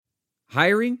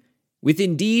Hiring? With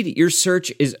Indeed, your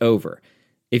search is over.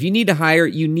 If you need to hire,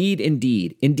 you need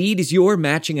Indeed. Indeed is your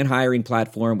matching and hiring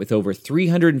platform with over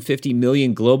 350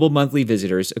 million global monthly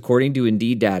visitors, according to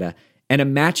Indeed data, and a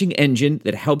matching engine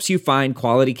that helps you find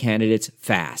quality candidates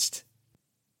fast.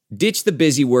 Ditch the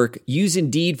busy work. Use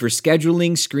Indeed for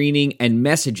scheduling, screening, and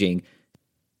messaging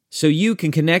so you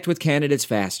can connect with candidates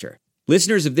faster.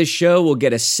 Listeners of this show will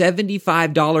get a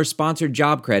 $75 sponsored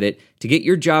job credit to get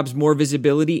your jobs more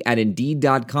visibility at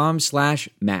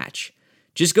Indeed.com/match.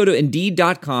 Just go to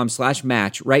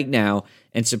Indeed.com/match right now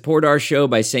and support our show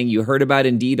by saying you heard about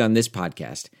Indeed on this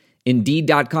podcast.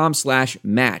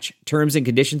 Indeed.com/match. Terms and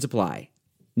conditions apply.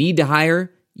 Need to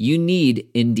hire? You need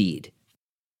Indeed.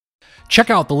 Check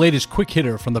out the latest Quick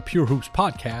Hitter from the Pure Hoops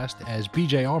podcast as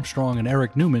BJ Armstrong and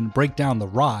Eric Newman break down the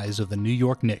rise of the New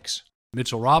York Knicks.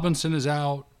 Mitchell Robinson is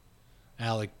out.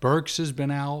 Alec Burks has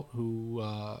been out, who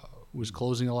was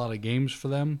closing a lot of games for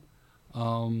them.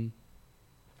 How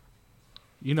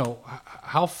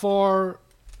far...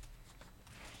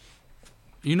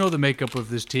 You know the makeup of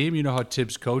this team. You know how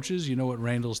Tibbs coaches. You know what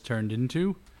Randall's turned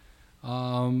into.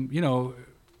 Can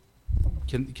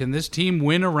this team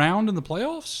win a round in the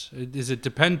playoffs? Does it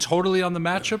depend totally on the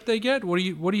matchup they get? What are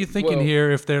you thinking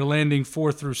here if they're landing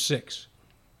 4 through 6?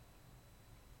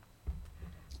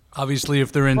 Obviously,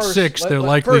 if they're in 6, they're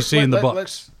likely seeing the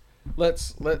Bucks.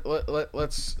 Let's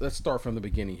start from the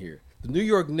beginning here. The New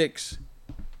York Knicks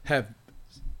it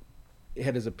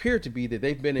has appeared to be that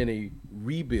they've been in a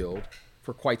rebuild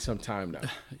for quite some time now.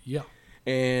 Yeah.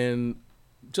 And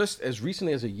just as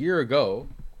recently as a year ago,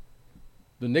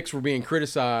 the Knicks were being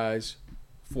criticized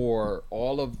for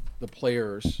all of the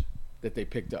players that they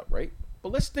picked up, right?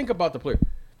 But let's think about the player.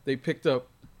 They picked up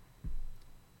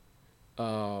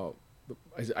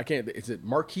is it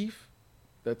Markieff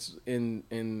that's in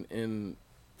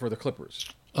for the Clippers?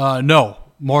 No,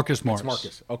 Marcus Morris. It's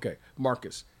Marcus. Okay,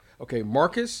 Marcus. Okay,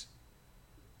 Marcus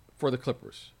for the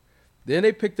Clippers. Then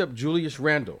they picked up Julius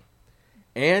Randle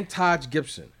and Taj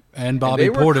Gibson and Bobby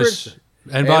Portis.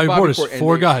 And Bobby Portis,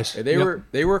 four guys. And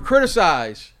they were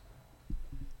criticized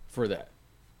for that.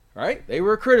 All right? They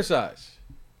were criticized.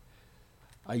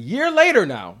 A year later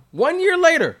now, 1 year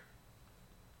later,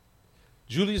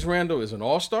 Julius Randle is an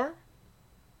all-star.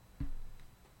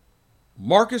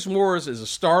 Marcus Morris is a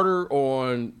starter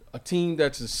on a team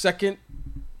that's the second.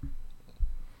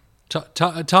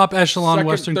 Top echelon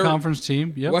Western Conference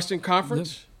team. Yep. Western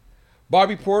Conference. Yep.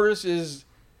 Bobby Portis is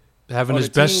having his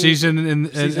best season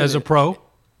as a pro.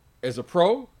 As a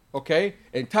pro, okay.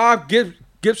 And Todd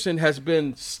Gibson has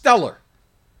been stellar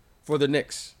for the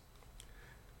Knicks.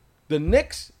 The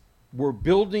Knicks were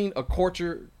building a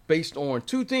culture based on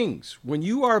two things. When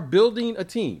you are building a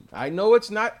team, I know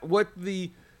it's not what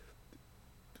the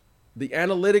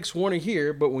analytics want to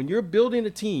hear, but when you're building a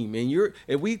team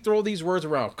and we throw these words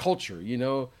around, culture,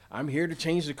 I'm here to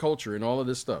change the culture and all of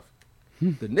this stuff.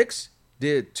 The Knicks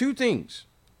did two things.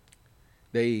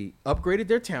 They upgraded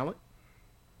their talent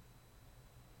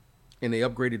and they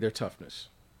upgraded their toughness.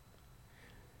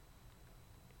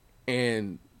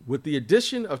 And with the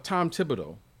addition of Tom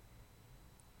Thibodeau,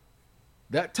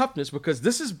 that toughness, because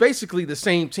this is basically the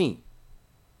same team.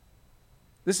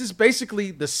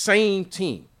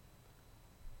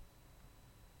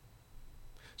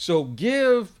 So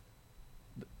give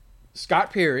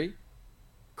Scott Perry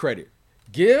credit.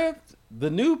 Give the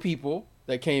new people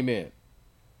that came in,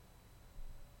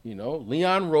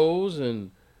 Leon Rose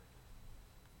and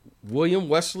William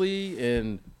Wesley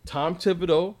and Tom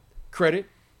Thibodeau credit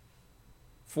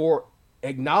for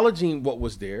acknowledging what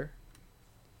was there,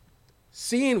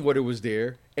 seeing what it was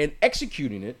there, and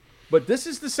executing it. But this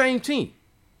is the same team.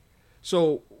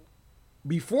 So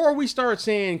before we start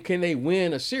saying, can they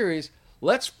win a series,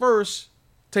 let's first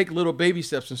take little baby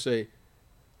steps and say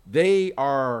they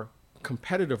are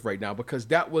competitive right now, because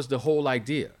that was the whole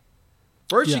idea.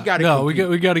 First, you got to. No, we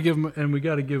got to give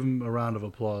them a round of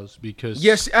applause, because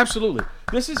yes, absolutely.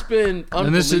 This has been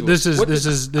unbelievable. And this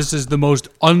is the most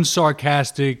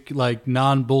unsarcastic, like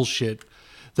non-bullshit.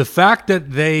 The fact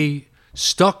that they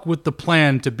stuck with the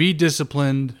plan to be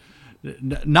disciplined,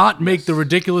 not make the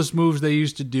ridiculous moves they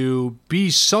used to do, be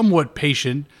somewhat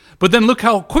patient, but then look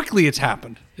how quickly it's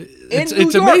happened.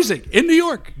 It's amazing. In New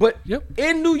York. But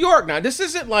in New York. Now, this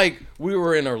isn't like we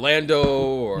were in Orlando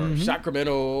or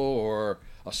Sacramento or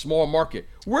a small market.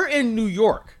 We're in New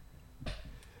York.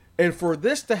 And for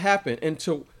this to happen,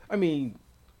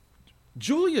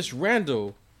 Julius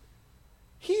Randle,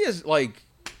 he's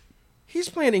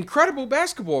playing incredible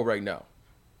basketball right now.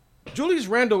 Julius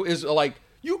Randle is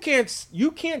you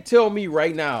can't tell me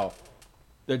right now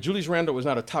that Julius Randle is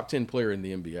not a top 10 player in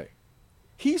the NBA.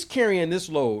 He's carrying this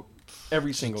load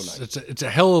every single night. It's a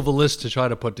hell of a list to try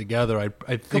to put together.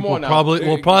 I think we'll now.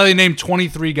 probably name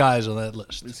 23 guys on that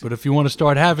list. But if you want to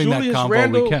start having that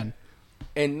convo, we can.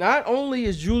 And not only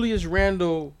is Julius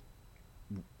Randle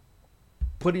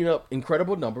putting up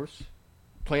incredible numbers,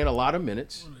 playing a lot of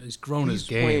minutes. He's grown his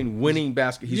game. Playing winning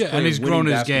basketball. And he's grown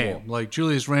his game. Like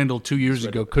Julius Randle 2 years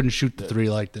ago couldn't shoot the three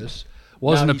like this.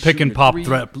 Wasn't a pick and pop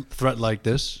threat like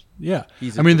this. Yeah,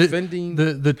 he's defending,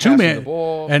 the two man.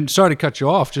 And sorry to cut you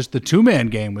off, just the 2-man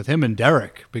game with him and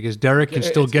Derek, because Derek can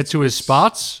still get to his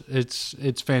spots.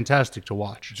 It's fantastic to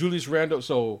watch. Julius Randle.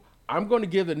 So I'm going to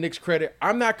give the Knicks credit.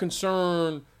 I'm not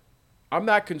concerned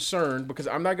because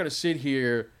I'm not going to sit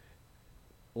here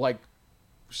like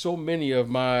so many of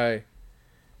my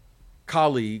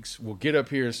colleagues will get up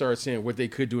here and start saying what they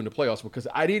could do in the playoffs, because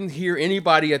I didn't hear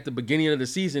anybody at the beginning of the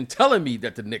season telling me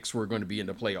that the Knicks were going to be in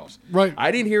the playoffs. Right. I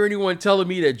didn't hear anyone telling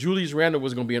me that Julius Randle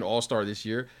was going to be an all-star this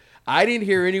year. I didn't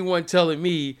hear anyone telling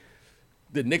me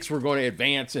the Knicks were going to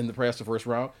advance in the first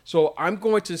round. So I'm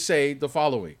going to say the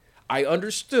following. I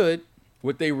understood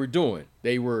what they were doing.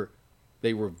 They were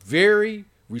very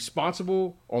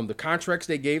responsible on the contracts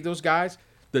they gave those guys.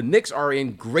 The Knicks are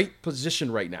in great position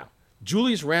right now.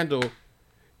 Julius Randle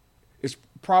is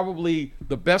probably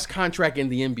the best contract in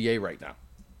the NBA right now.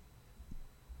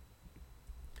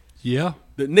 Yeah.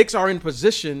 The Knicks are in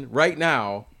position right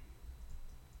now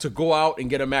to go out and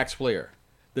get a max player.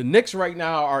 The Knicks right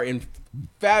now are in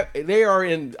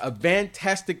a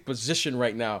fantastic position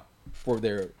right now for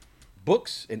their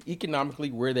books and economically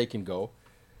where they can go.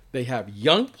 They have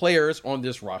young players on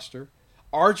this roster.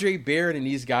 R.J. Barrett and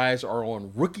these guys are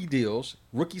on rookie deals,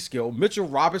 rookie skill. Mitchell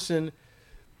Robinson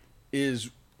is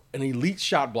an elite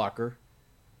shot blocker.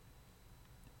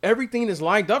 Everything is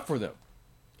lined up for them.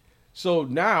 So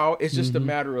now it's just a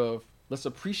matter of let's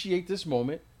appreciate this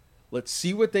moment. Let's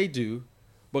see what they do.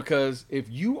 Because if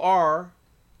you are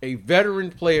a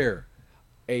veteran player,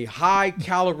 a high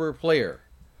caliber player,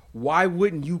 why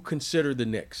wouldn't you consider the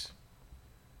Knicks?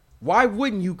 Why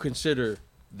wouldn't you consider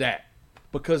that?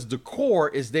 Because the core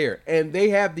is there, and they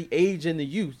have the age and the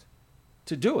youth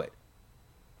to do it.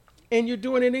 And you're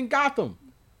doing it in Gotham.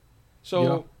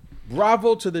 So,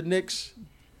 bravo to the Knicks.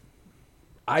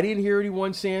 I didn't hear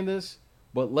anyone saying this,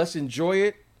 but let's enjoy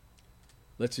it.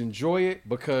 Let's enjoy it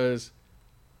because,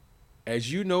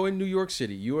 as you know, in New York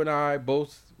City, you and I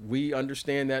both, we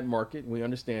understand that market. We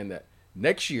understand that.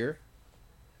 Next year,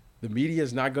 the media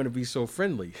is not going to be so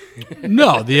friendly.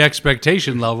 No, the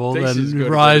expectation level then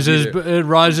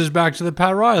rises back to the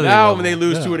Pat Riley now level. When they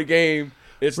lose two in a game,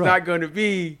 it's not going to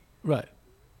be right.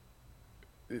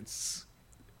 It's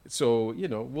so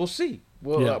we'll see.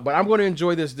 But I'm going to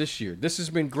enjoy this year. This has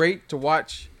been great to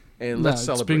watch, and let's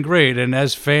celebrate. It's been great, and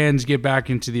as fans get back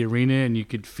into the arena, and you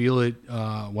could feel it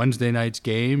Wednesday night's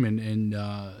game, and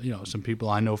some people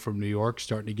I know from New York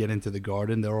starting to get into the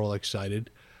Garden. They're all excited.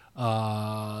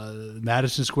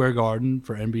 Madison Square Garden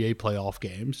for NBA playoff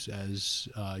games, as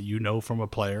you know from a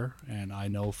player, and I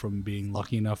know from being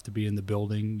lucky enough to be in the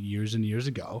building years and years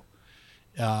ago,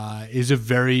 is a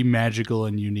very magical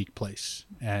and unique place.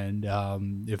 And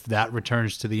if that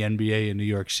returns to the NBA in New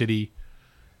York City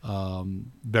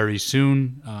very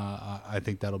soon, I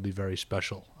think that'll be very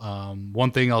special.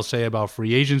 One thing I'll say about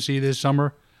free agency this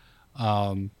summer,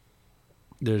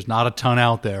 there's not a ton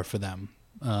out there for them.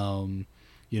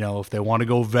 If they want to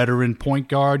go veteran point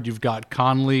guard, you've got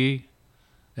Conley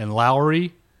and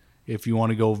Lowry. If you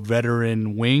want to go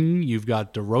veteran wing, you've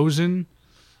got DeRozan.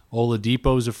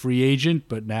 Oladipo's a free agent,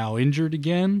 but now injured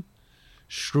again.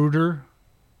 Schroeder,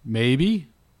 maybe.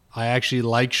 I actually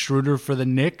like Schroeder for the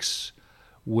Knicks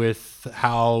with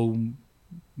how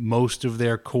most of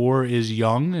their core is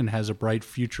young and has a bright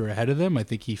future ahead of them. I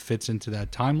think he fits into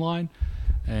that timeline.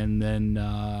 And then,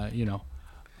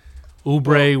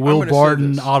 Oubre, Will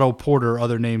Barton, Otto Porter,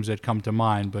 other names that come to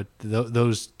mind, but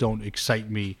those don't excite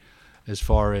me as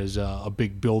far as a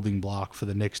big building block for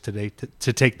the Knicks today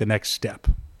to take the next step.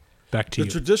 Back to you.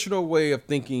 The traditional way of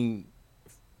thinking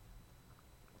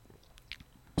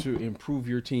to improve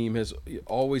your team has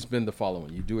always been the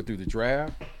following. You do it through the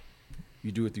draft,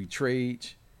 you do it through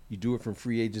trades, you do it from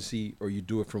free agency, or you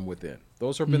do it from within.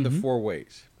 Those have been the four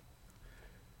ways.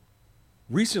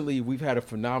 Recently, we've had a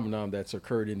phenomenon that's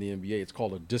occurred in the NBA. It's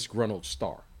called a disgruntled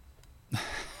star.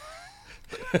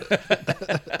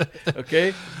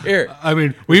 Okay, Eric. I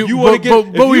mean, we've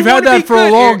had that for a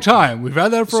long time. We've had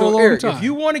that for a long time. If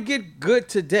you want to get good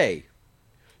today,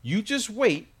 you just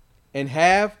wait and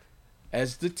have,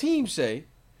 as the team say,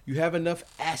 you have enough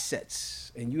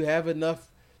assets and you have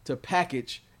enough to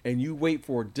package, and you wait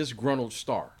for a disgruntled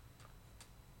star.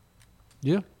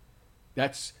 Yeah,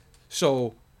 that's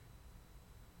so.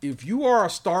 if you are a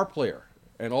star player,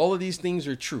 and all of these things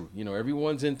are true,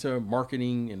 everyone's into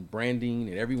marketing and branding,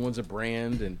 and everyone's a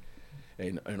brand,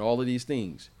 and all of these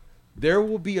things, there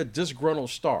will be a disgruntled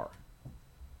star.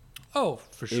 Oh,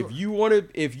 for sure.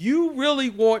 If you really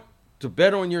want to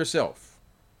bet on yourself,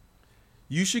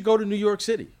 you should go to New York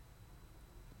City,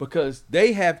 because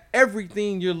they have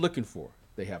everything you're looking for.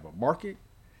 They have a market,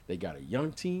 they got a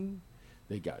young team,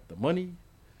 they got the money,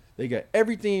 they got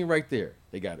everything right there.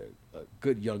 They got a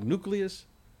good young nucleus,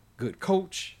 good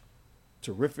coach,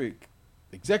 terrific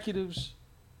executives,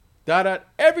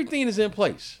 everything is in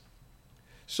place.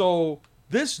 So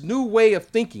this new way of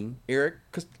thinking, Eric,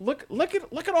 because look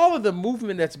at all of the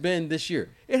movement that's been this year.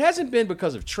 It hasn't been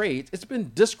because of trades. It's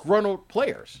been disgruntled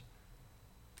players.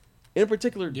 In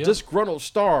particular, disgruntled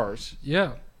stars.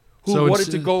 Yeah. Who wanted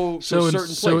to go to a certain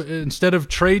place. So instead of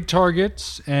trade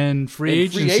targets and free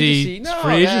agencies,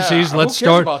 let's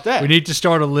start. About that? We need to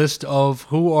start a list of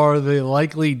who are the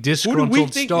likely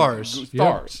disgruntled stars.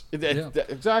 Stars. Yeah.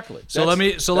 Exactly. So let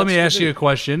me ask you a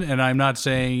question, and I'm not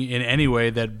saying in any way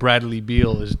that Bradley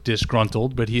Beal is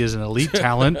disgruntled, but he is an elite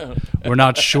talent. We're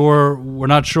not sure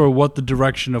what the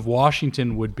direction of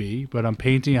Washington would be, but I'm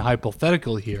painting a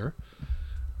hypothetical here.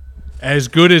 As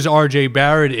good as R.J.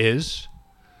 Barrett is,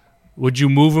 would you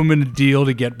move him in a deal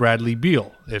to get Bradley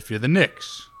Beal if you're the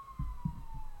Knicks?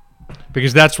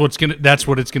 Because that's what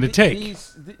it's gonna take.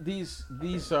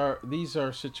 These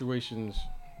are situations.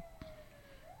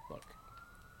 Look,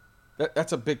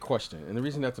 that's a big question, and the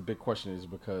reason that's a big question is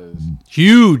because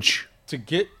huge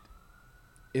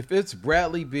if it's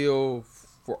Bradley Beal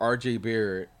for R.J.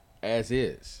 Barrett as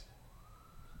is,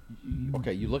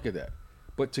 okay, you look at that,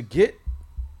 but to get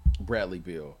Bradley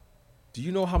Beal, do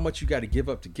you know how much you got to give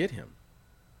up to get him?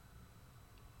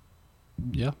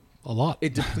 Yeah, a lot.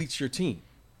 It depletes your team.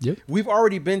 Yep. We've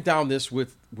already been down this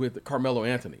with Carmelo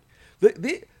Anthony.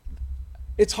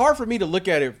 It's hard for me to look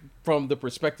at it from the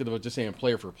perspective of just saying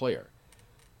player for player.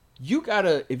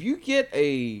 If you get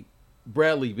a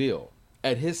Bradley Beal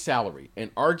at his salary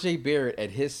and R.J. Barrett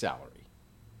at his salary.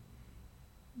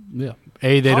 Yeah.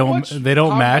 They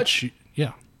don't match.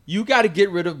 Yeah. You got to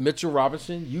get rid of Mitchell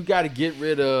Robinson. You got to get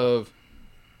rid of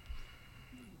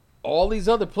all these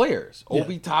other players,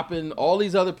 Obi Toppin, all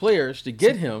these other players to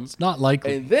get him. It's not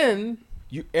likely. And then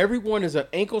everyone is an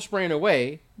ankle sprain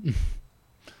away.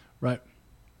 Right.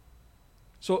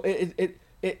 So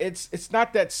it's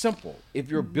not that simple if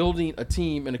you're building a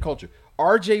team and a culture.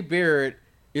 R.J. Barrett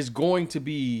is going to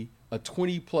be a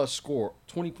 20-point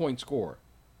scorer.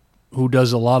 Who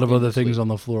does a lot of other things on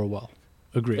the floor well.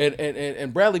 Agreed.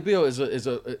 And Bradley Beal is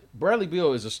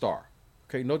a star.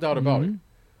 Okay, no doubt about it.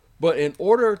 But in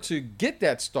order to get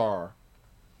that star,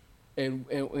 and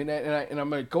I'm going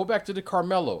to go back to the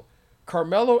Carmelo.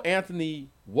 Carmelo Anthony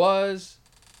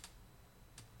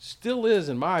still is,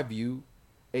 in my view,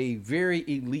 a very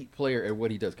elite player at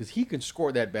what he does because he can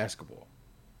score that basketball.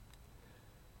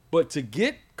 But to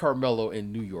get Carmelo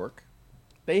in New York,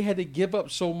 they had to give up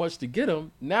so much to get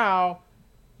him. Now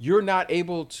you're not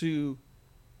able to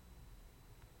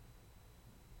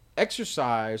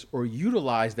exercise or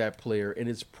utilize that player in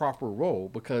its proper role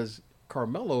because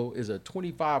Carmelo is a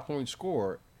 25-point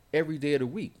scorer every day of the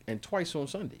week and twice on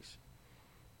Sundays.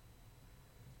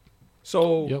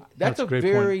 So that's a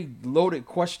very loaded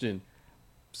question.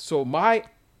 So my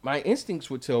instincts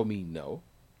would tell me no.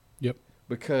 Yep.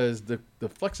 Because the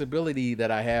flexibility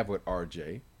that I have with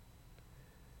RJ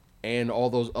and all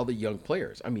those other young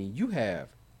players. I mean, you have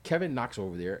Kevin Knox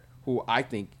over there, who I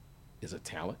think is a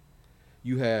talent.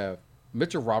 You have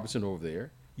Mitchell Robinson over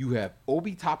there. You have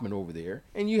Obi Toppin over there.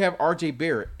 And you have R.J.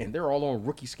 Barrett, and they're all on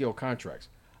rookie scale contracts.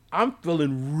 I'm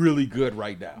feeling really good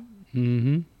right now.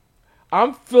 Mm-hmm.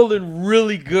 I'm feeling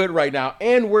really good right now.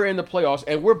 And we're in the playoffs,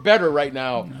 and we're better right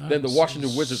now than the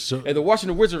Washington Wizards. And the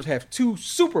Washington Wizards have 2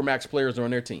 Supermax players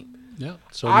on their team. Yeah.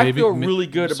 So I feel really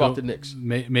good about the Knicks.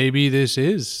 Maybe this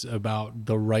is about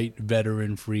the right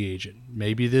veteran free agent.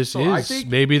 Maybe this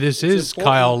is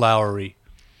Kyle Lowry.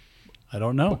 I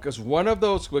don't know. Because one of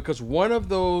those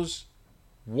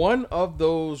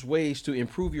ways to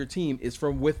improve your team is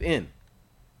from within.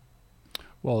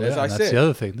 Well, as I said, that's the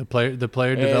other thing. The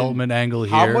player development angle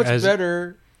here. How much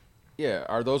better? Yeah,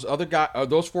 are those other guys? Are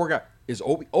those 4 guys? Is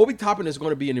Obi Toppin is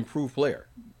going to be an improved player?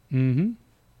 Mm-hmm.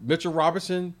 Mitchell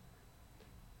Robinson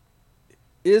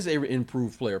is an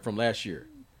improved player from last year.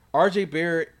 R.J.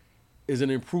 Barrett is an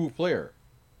improved player.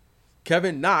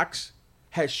 Kevin Knox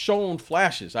has shown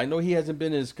flashes. I know he hasn't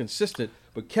been as consistent,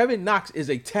 but Kevin Knox is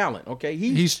a talent, okay?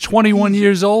 He's 21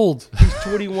 years old. He's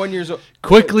 21 years old.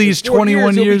 Quickly, he's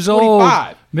 21 years old.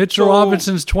 Mitchell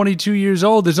Robinson's 22 years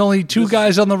old. There's only two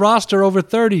guys on the roster over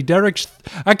 30.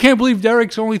 I can't believe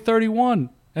Derek's only 31,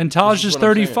 and Taj is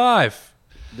 35.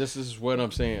 This is what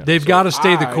I'm saying. They've got to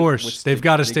stay the course. They've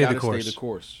got to stay the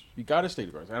course. You got to stay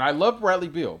the course. And I love Bradley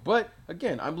Beal, but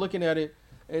again, I'm looking at it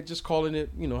and just calling it,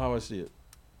 how I see it.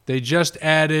 They just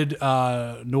added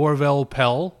Norvel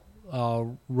Pell,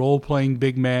 role-playing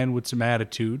big man with some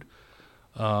attitude,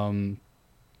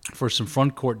 for some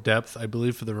front court depth, I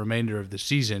believe, for the remainder of the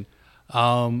season.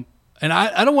 And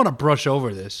I don't want to brush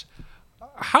over this.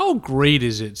 How great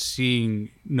is it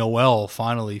seeing Noel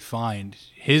finally find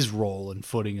his role and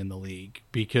footing in the league?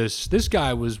 Because this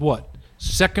guy was,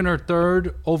 second or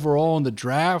third overall in the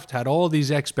draft, had all these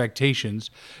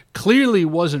expectations, clearly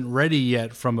wasn't ready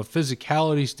yet from a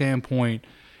physicality standpoint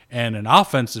and an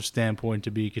offensive standpoint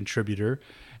to be a contributor,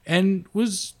 and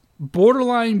was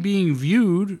borderline being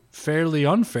viewed fairly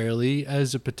unfairly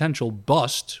as a potential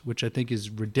bust, which I think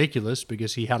is ridiculous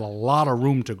because he had a lot of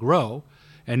room to grow.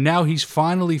 And now he's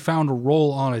finally found a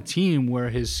role on a team where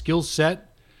his skill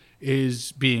set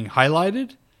is being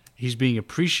highlighted, he's being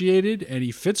appreciated, and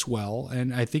he fits well.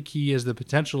 And I think he has the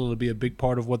potential to be a big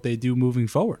part of what they do moving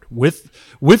forward with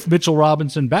Mitchell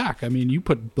Robinson back. I mean, you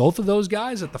put both of those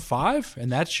guys at the 5,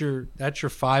 and that's your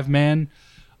 5-man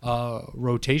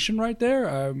rotation right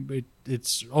there.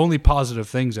 It's only positive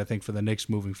things, I think, for the Knicks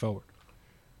moving forward.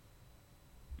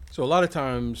 So a lot of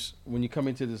times when you come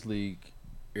into this league,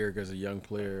 Eric, as a young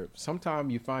player,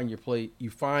 sometimes you find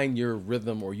your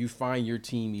rhythm, or you find your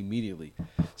team immediately.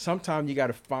 Sometimes you got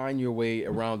to find your way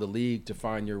around the league to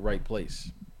find your right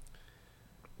place.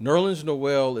 Nerlens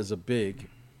Noel is a big.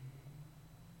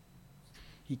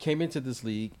 He came into this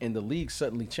league, and the league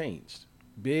suddenly changed.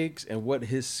 Biggs and what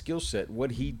his skill set,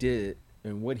 what he did,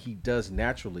 and what he does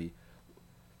naturally.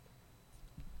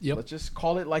 Yep. Let's just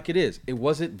call it like it is. It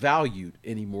wasn't valued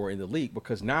anymore in the league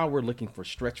because now we're looking for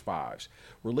stretch 5s.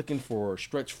 We're looking for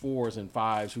stretch 4s and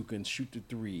 5s who can shoot the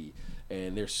 3,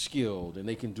 and they're skilled, and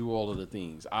they can do all of the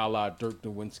things, a la Dirk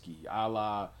Nowitzki, a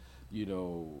la,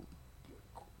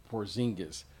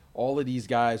 Porzingis. All of these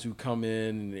guys who come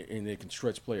in and they can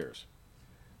stretch players.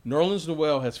 Nerlens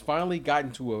Noel has finally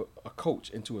gotten to a coach,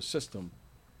 into a system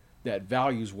that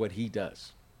values what he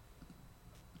does.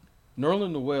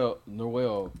 Nerlens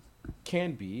Noel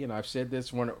can be, and I've said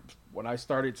this when I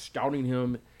started scouting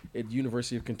him at the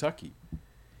University of Kentucky,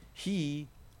 he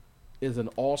is an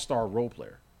all-star role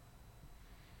player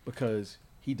because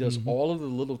he does all of the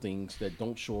little things that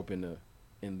don't show up in the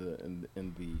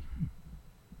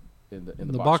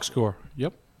box score.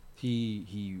 Yep.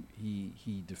 He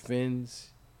defends.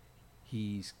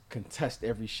 He contests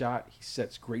every shot. He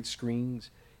sets great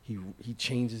screens. He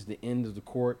changes the end of the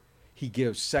court. He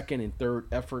gives second and third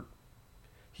effort.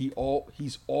 He's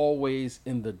always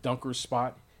in the dunker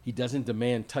spot. He doesn't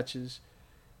demand touches.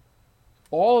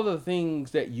 All of the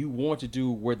things that you want to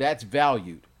do where that's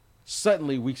valued,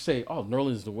 suddenly we say, oh,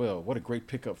 Nerlens Noel, what a great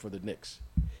pickup for the Knicks.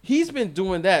 He's been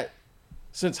doing that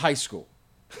since high school.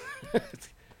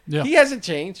 Yeah. He hasn't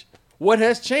changed. What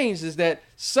has changed is that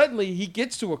suddenly he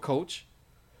gets to a coach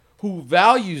who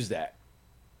values that.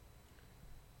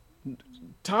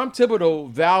 Tom Thibodeau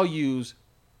values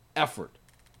effort.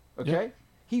 Okay? Yep.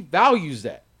 He values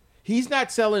that. He's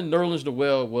not selling Nerlens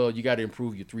Noel, well, you got to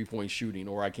improve your three-point shooting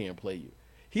or I can't play you.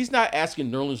 He's not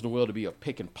asking Nerlens Noel to be a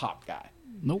pick and pop guy.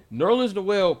 Nope. Nerlens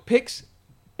Noel picks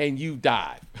and you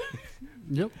dive.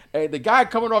 Yep. And the guy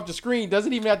coming off the screen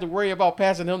doesn't even have to worry about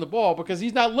passing him the ball because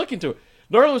he's not looking to it.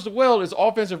 Nerlens Noel is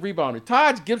offensive rebounder.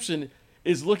 Taj Gibson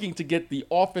is looking to get the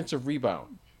offensive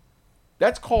rebound.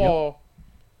 That's called,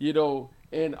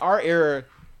 in our era,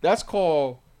 that's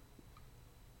called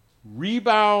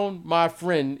rebound, my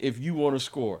friend, if you want to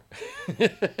score.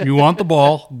 You want the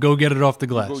ball, go get it off the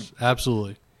glass.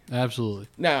 Absolutely. Absolutely.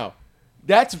 Now,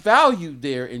 that's valued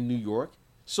there in New York.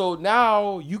 So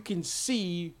now you can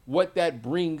see what that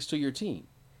brings to your team.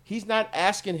 He's not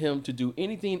asking him to do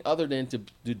anything other than to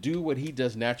do what he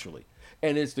does naturally.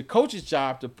 And it's the coach's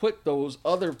job to put those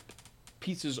other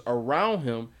pieces around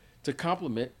him to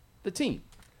complement the team.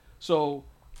 So,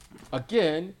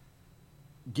 again,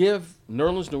 give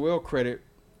Nerlens Noel credit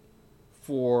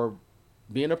for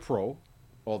being a pro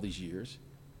all these years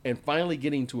and finally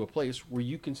getting to a place where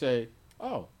you can say,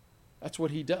 oh, that's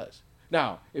what he does.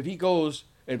 Now, if he goes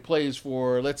and plays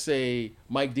for, let's say,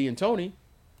 Mike D'Antoni,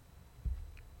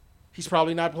 he's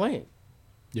probably not playing.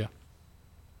 Yeah.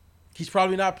 He's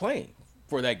probably not playing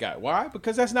for that guy. Why?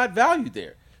 Because that's not valued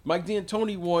there. Mike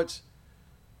D'Antoni wants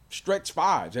stretch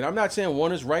 5s. And I'm not saying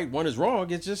one is right, one is wrong.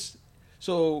 It's just,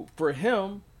 so for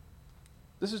him,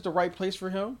 this is the right place for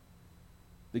him.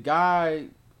 The guy,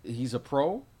 he's a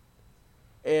pro.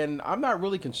 And I'm not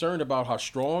really concerned about how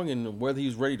strong and whether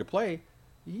he's ready to play.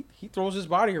 He throws his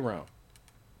body around.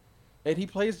 And he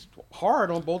plays hard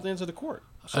on both ends of the court.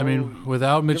 So, I mean,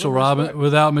 without Mitchell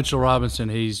Robinson,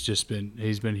 he's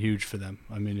been huge for them.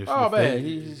 I mean, he's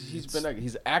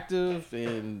active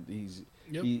and he's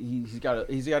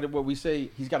got what we say,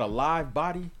 he's got a live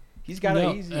body. He's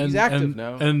active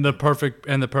now. And the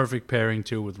perfect pairing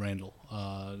too with Randall.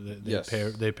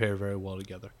 They pair very well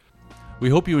together. We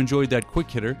hope you enjoyed that quick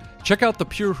hitter. Check out the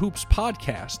Pure Hoops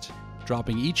podcast,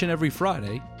 dropping each and every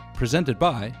Friday, presented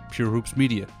by Pure Hoops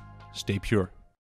Media. Stay pure.